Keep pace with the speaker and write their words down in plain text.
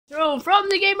Bro, from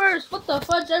the gamers. What the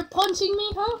fudge? Are you punching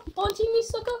me, huh? Punching me,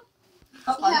 sucker?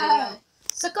 Yeah.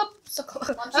 Suck up.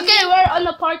 Okay, we're on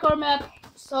the parkour map.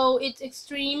 So it's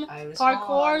extreme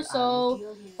parkour.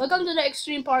 So welcome to the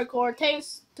extreme parkour.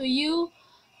 Thanks to you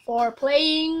for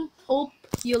playing. Hope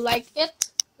you like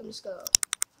it. I'm just gonna.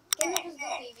 Can you just go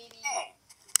PvP?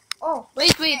 Oh,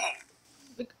 wait.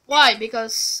 Why?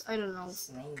 Because I don't know.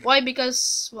 Why?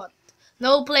 Because what?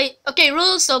 No play. Okay,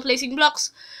 rules. So placing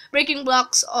blocks, breaking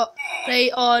blocks. Play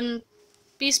on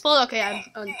peaceful. Okay, I'm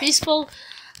on peaceful.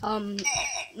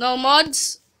 No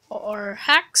mods or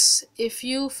hacks. If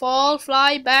you fall,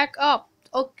 fly back up.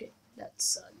 Okay,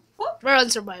 that's we're on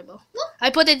survival. I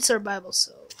put in survival,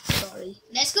 so sorry.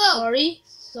 Let's go. Sorry.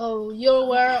 So you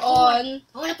were on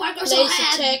place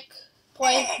a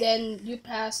checkpoint, then you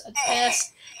pass a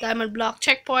test diamond block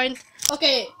checkpoint.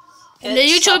 Okay. And the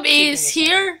YouTube is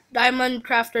here, Diamond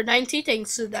Crafter 90.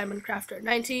 Thanks to Diamond Crafter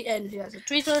 90, and he has a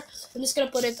Twitter. I'm just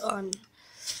gonna put it on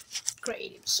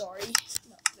creative. Sorry.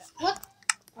 What?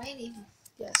 Creative.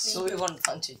 Yes. So we want to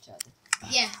punch each other.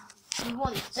 Yeah. We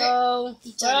won. So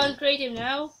we're on creative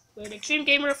now. We're the Extreme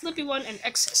Gamer, Flippy One, and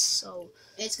XS. So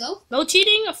let's go. no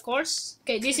cheating, of course.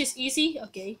 Okay, this is easy.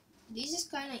 Okay. This is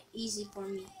kind of easy for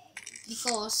me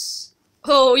because.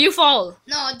 Oh, you fall.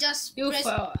 No, just You press.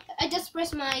 fall. I just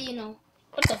press my,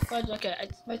 What the fudge? Okay,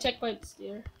 my checkpoint's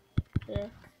there.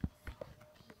 There.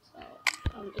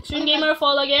 So, Extreme Gamer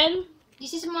fall again.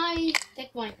 This is my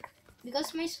checkpoint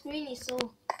because my screen is so,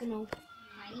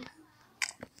 high.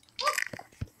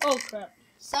 Oh crap.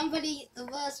 Somebody of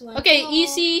us went. Okay,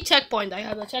 easy checkpoint. I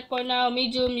have a checkpoint now.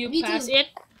 Medium, you Me pass too. it.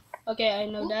 Okay, I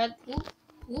know that.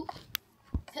 Whoop.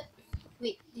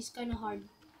 Wait, this is kind of hard.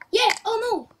 Yeah. Oh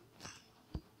no.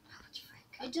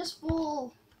 I just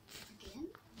fall. Again?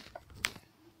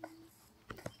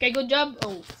 Okay, good job.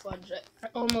 Oh, fudge.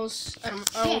 Almost.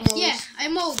 Yeah,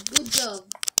 I'm out. Good job.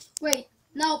 Wait,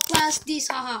 now pass this.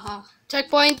 Ha ha ha.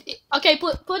 Checkpoint. Okay,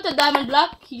 put the diamond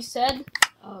block. He said.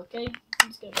 Okay,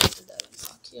 let's get back to diamond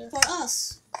block here. For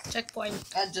us. Checkpoint.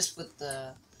 I just put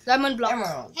the Diamond block.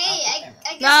 emerald. Hey,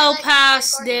 I guess Now I like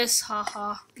pass parkour. this.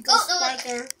 Haha. Because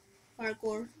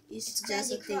parkour is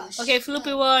just a thing. Okay,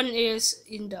 Flippy One is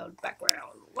in the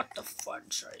background. What the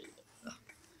fudge are you?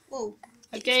 Whoa.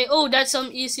 Okay. Oh, that's some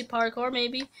easy parkour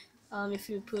maybe. If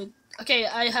you put. Okay,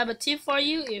 I have a tip for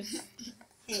you. If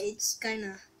Hey, it's kind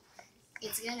of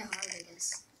hard, I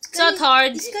guess. it's not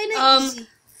hard. It's kind of easy.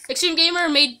 Extreme Gamer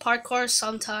made parkour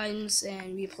sometimes,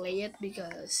 and we play it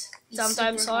because It's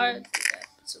sometimes super hard. hard. Yeah,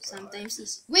 super Sometimes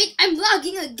easy. Wait, I'm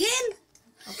lagging again.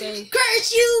 hard. Okay.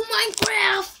 Curse you,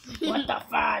 Minecraft! What the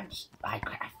fudge?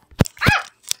 Minecraft.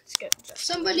 Let's get just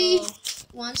Somebody a little-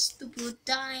 wants to put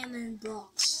diamond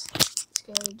blocks. let's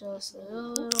get just a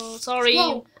little. Sorry.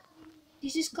 Whoa.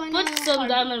 This is kind of Put some hard.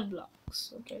 diamond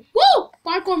blocks. Okay. Woo!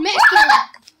 Parkour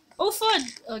master! Oh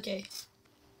fudge. Okay.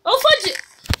 Oh fudge.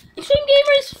 Extreme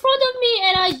Gamer is in front of me,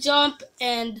 and I jump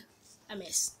and I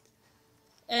missed.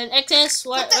 And XS,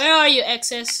 where are you,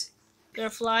 XS? You're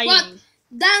flying. What?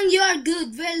 Dang, you are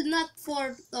good. Well, not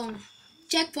for long.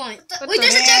 Checkpoint. What Wait, the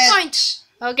there's a heck? checkpoint.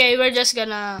 Okay, we're just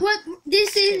gonna. What?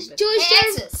 This is Okay, choose Hey,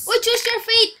 your. Axis. Oh, choose your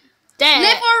fate. Dang.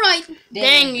 Left or right?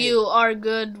 Dang, you are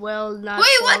good. Well, not Wait,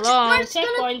 for what? long. Where's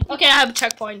Checkpoint. Okay, I have a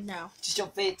checkpoint now. Choose your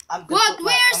fate. I'm gonna What? put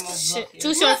my Where's- emerald Shit, block here.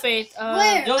 choose your What? fate.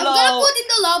 Where? YOLO. I'm gonna put in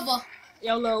the lava.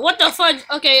 YOLO. What the fudge?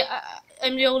 Okay,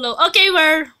 I'm YOLO. Okay,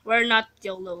 we're not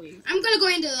YOLOing. I'm gonna go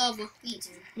in the lava. Me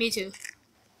too. Me too.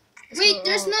 Wait,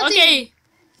 there's nothing. Okay.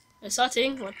 There's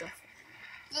nothing. What the?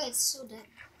 Oh, it's so deep.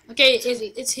 Okay,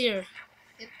 it's here.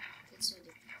 It's so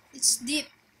deep. It's deep.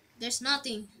 There's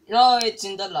nothing. No, it's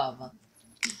in the lava.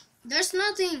 There's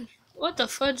nothing. What the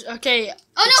fudge? Okay.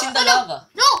 Oh It's no! in the Oh no! lava.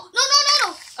 No! No! No!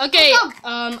 No! No! Okay.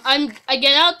 Come. I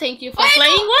get out. Thank you for I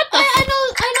playing. know, What the? I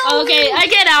know. Okay, I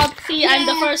get out. See, I'm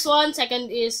the Yeah. first one.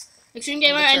 Second is Extreme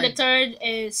Gamer, and the third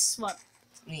is what?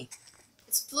 Me.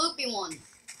 It's Floopy one.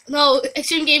 No,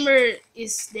 Extreme Gamer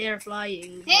is there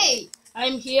flying. Hey!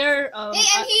 I'm here. Hey,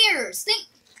 I'm here.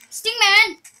 Sting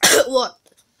man. What?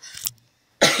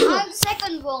 I'm the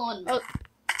second one. Oh,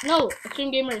 no,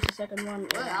 Extreme Gamer is the second one.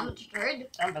 I'm the third.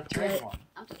 I'm the third Right. one.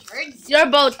 I'm the third. You're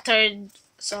both third.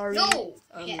 Sorry. No.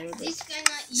 Yeah, Yeah, this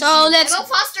kinda easy. So let's. I go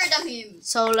faster than him.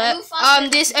 So I let move faster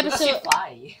this than Because you episode.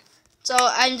 fly. So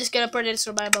I'm just gonna put it in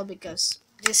survival because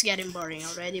this is getting boring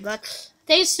already. But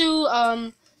thanks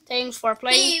to thanks for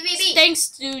playing. B. Thanks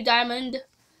to Diamond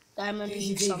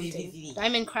B. something.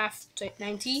 Diamond Craft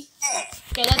 90.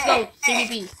 Okay, let's go.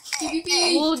 PvP.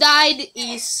 PvP Who died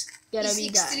is gonna is be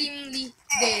died. extremely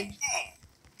dead.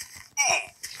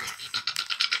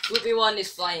 Flippy one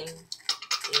is flying.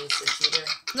 is a cheater.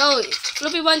 No,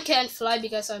 Floppy One can't fly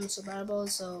because I'm survivable,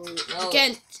 so No.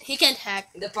 he can't hack.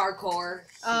 In the parkour,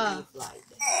 he flied.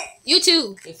 You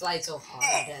too. He flied so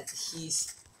hard that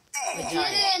he's a I giant.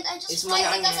 didn't. I It's just played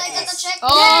my because I got yes. the check.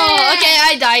 Oh, okay,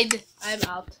 I died. I'm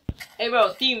out. Hey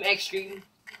bro, Team Extreme.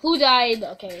 Who died?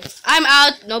 Okay. I'm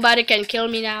out. Nobody can kill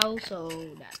me now, so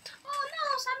that. Oh no,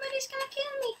 somebody's gonna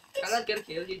kill me. I'm not gonna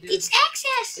kill you, dude. It's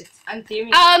access. I'm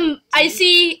teaming.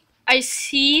 I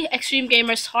see Extreme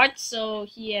Gamer's heart, so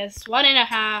he has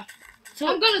 1.5.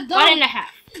 I'm gonna 1.5.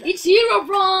 It's Hero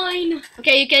Brian.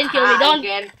 Okay, you can kill me. Don't.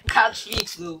 Again, catch me,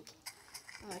 Flu.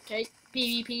 Okay.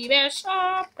 PvP best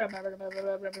up.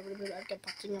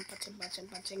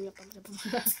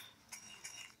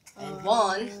 And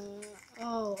one.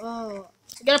 Oh.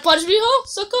 You gonna punch me, huh,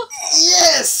 sucker?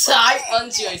 Yes! I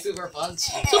punch you, I super punch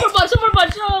you. Super punch,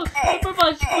 oh, super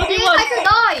punch. Floopy I One. could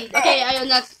die. Okay, I am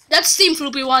not. Let's team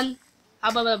Floopy One. How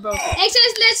about that, bro?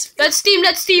 Access, Let's team.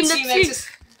 Exes.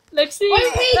 Let's team. Wait.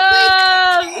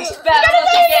 It's You bad. gotta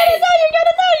die.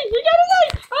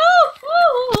 Oh.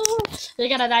 You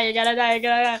gotta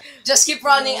die. Just keep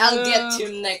running, I'll get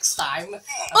you next time.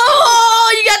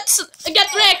 Oh, you get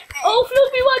wrecked. Oh,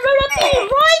 Floopy One, we're a team,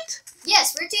 right?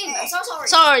 Yes, we're team. I'm so sorry.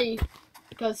 Sorry,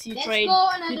 because you Let's trade. go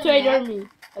another You traded map. me.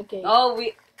 Okay. Oh,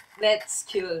 let's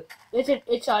kill. Let's hit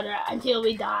each other until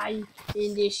we die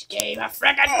in this game. A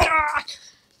freaking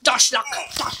Dash luck.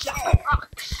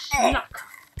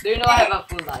 Do you know I have a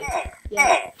full life?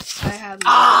 Yeah, I have.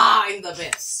 I'm the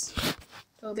best.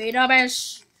 To be the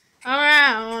best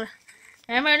around.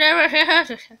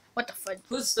 What the fuck?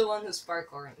 Who's the one who's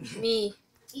parkouring? Me.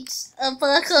 It's I'm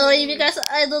parkouring because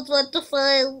I don't want to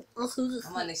fail.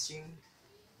 Come on, Extreme.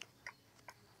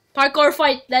 Parkour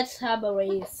fight. Let's have a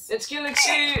race. Let's kill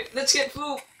Extreme. Let's get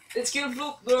Floop. Let's kill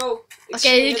Floop, bro.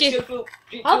 Okay, Let's okay. kill Floop.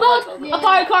 How about a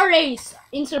parkour race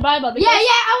in survival? yeah.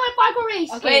 I want parkour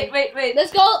race. Okay. Wait.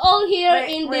 Let's go all here Wait,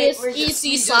 in wait, this we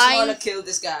easy just sign. wanna kill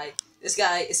this guy. This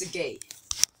guy is a gay.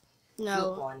 Floop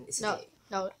No, one is a no, gay.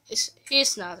 no.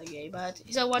 He's not a gay, but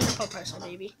he's a wonderful person,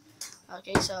 maybe.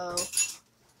 Okay, so.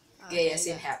 Gay as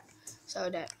in happy. So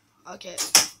that. Okay.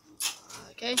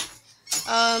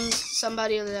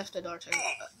 Somebody left the door.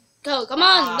 Go, come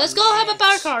on. Let's go have a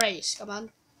parkour race. Come on.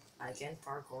 I can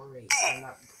parkour race. I'm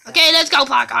not. Okay, let's go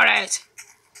parkour race.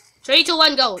 3, 2,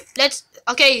 1, go.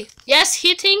 Okay, yes,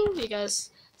 hitting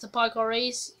because it's a parkour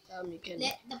race. You can.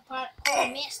 Let the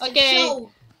parkour master Okay.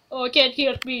 show. Oh, you can't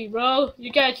hit me, bro.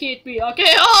 You can't hit me.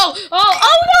 Okay. Oh,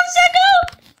 no, suck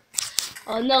up.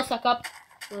 Oh no, suck up.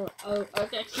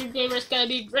 Okay, Extreme Gamer's gonna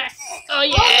be wrecked. Oh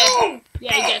yeah. Oh,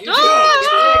 Yeah, you get. You do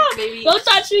it, baby. Don't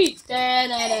touch me.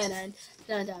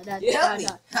 You help me.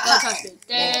 Don't touch me.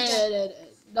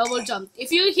 Double jump.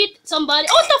 If you hit somebody,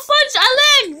 oh the fudge, a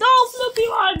leg. No, Floopy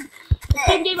One.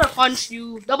 Extreme Gamer punch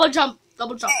you. Double jump.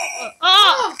 Don't hit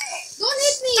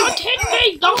me. Don't hit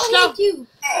me. Don't I'll stop. hit you.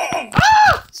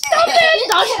 Stop it.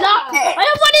 Don't stop. I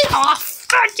have money. Oh,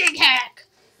 fucking heck.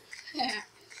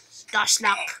 Dash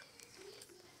luck.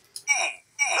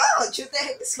 Oh, shoot the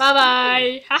heck. Bye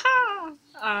bye. Haha.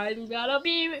 I'm gonna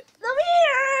be the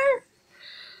winner.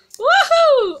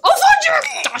 Woohoo! Oh,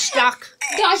 fudge! Dash luck.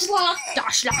 Gosh, luck.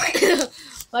 Dash luck.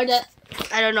 Or the,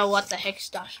 I don't know what the heck's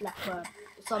dash luck, but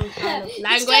some kind of It's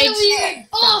language. kinda weird.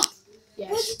 Oh, Yes.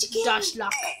 What did you get? Dash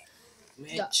luck.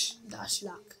 Mitch. Dash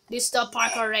luck. This is the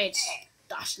parkour race.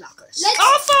 Dash luckers. Let's-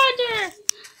 Oh, further!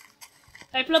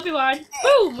 Hey, Floppy One.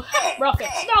 Boom!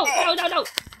 Rockets. No.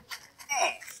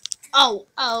 Oh.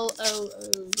 Gotta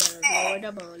lower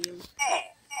the volume.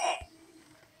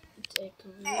 Take a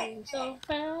ring so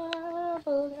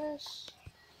fabulous.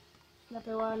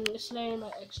 Floppy One is slaying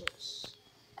my exes.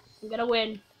 I'm gonna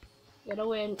win.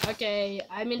 Okay,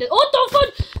 I'm in the. Oh, don't fun!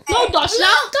 No, dash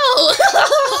luck.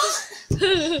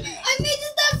 I made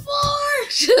it that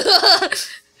far.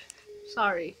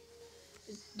 Sorry.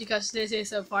 Because this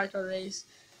is a parkour race.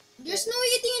 There's no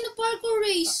eating in the parkour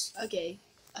race. Okay.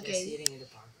 Just hitting in the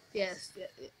park. Yes,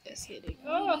 hitting.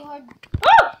 Really hard.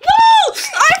 Oh, no!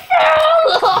 I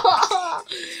fell!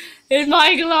 In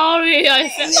my glory, I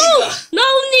fell. No,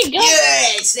 nigga!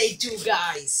 Yeah, say 2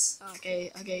 guys.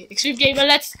 Okay. Extreme Gamer,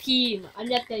 let's team. I'm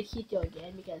not gonna hit you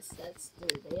again because that's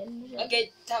the end.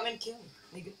 Okay, come and kill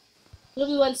me, nigga.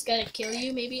 Floppy One's gonna kill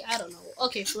you, maybe? I don't know.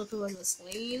 Okay, Floppy One was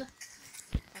slain.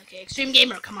 Okay, Extreme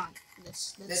Gamer, come on.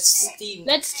 Let's team.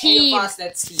 Let's team. Fast,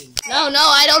 let's team. No,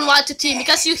 I don't want to team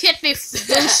because you hit me.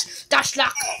 Dash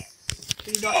luck.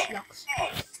 3 dash lucks.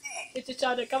 Hit each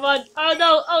other. Come on. Oh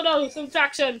no.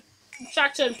 Subtraction,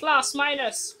 plus,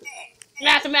 minus,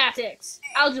 mathematics,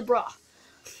 algebra.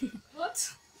 What?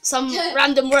 Some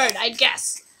random word, I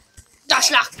guess. Dash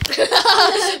luck.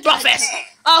 Profess.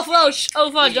 Oh fudge.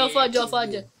 Oh fudge. Oh fudge. Oh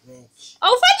fudge.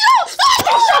 Oh fudge.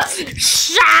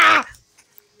 Oh.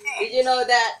 Did you know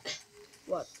that?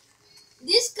 What?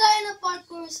 This kind of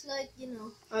parkour is like, you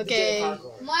know, Okay.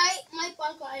 my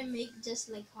parkour I make just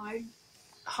like hard.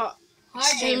 Harder. Harder.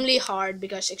 Extremely hard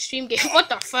because extreme game. What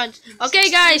the fudge? Okay,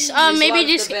 guys. Maybe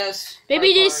this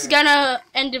is gonna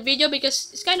end the video because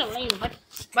it's kind of lame,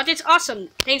 but it's awesome.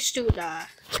 Thanks to the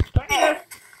creator.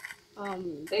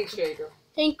 Thanks, Trader.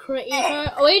 Thank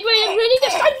creator. Oh, wait, I'm reading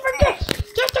this. I forget.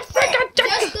 Just a freaking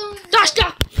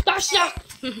dash.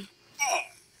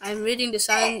 I'm reading the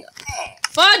sign.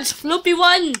 Fudge, Floopy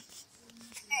one.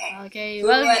 Okay,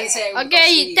 well,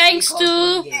 okay. Thanks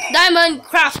to Diamond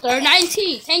Crafter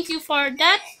 90. Thank you for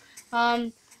that.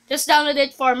 Just download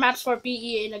it for Maps for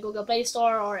PE in the Google Play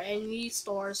Store or any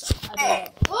stores.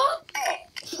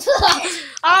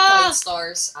 Aptoid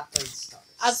stars.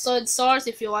 Aptoid stores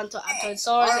if you want to Aptoid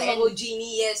stores. Or Momo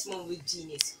Genie, yes, Momo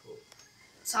Genie is cool.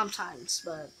 Sometimes,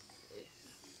 but.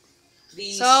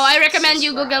 Please So I recommend you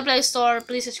subscribe. Google Play Store.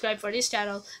 Please subscribe for this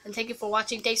channel and thank you for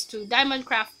watching. Thanks to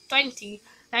Diamondcraft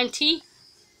 2090.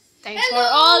 Thanks for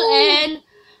all and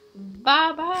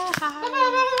bye bye.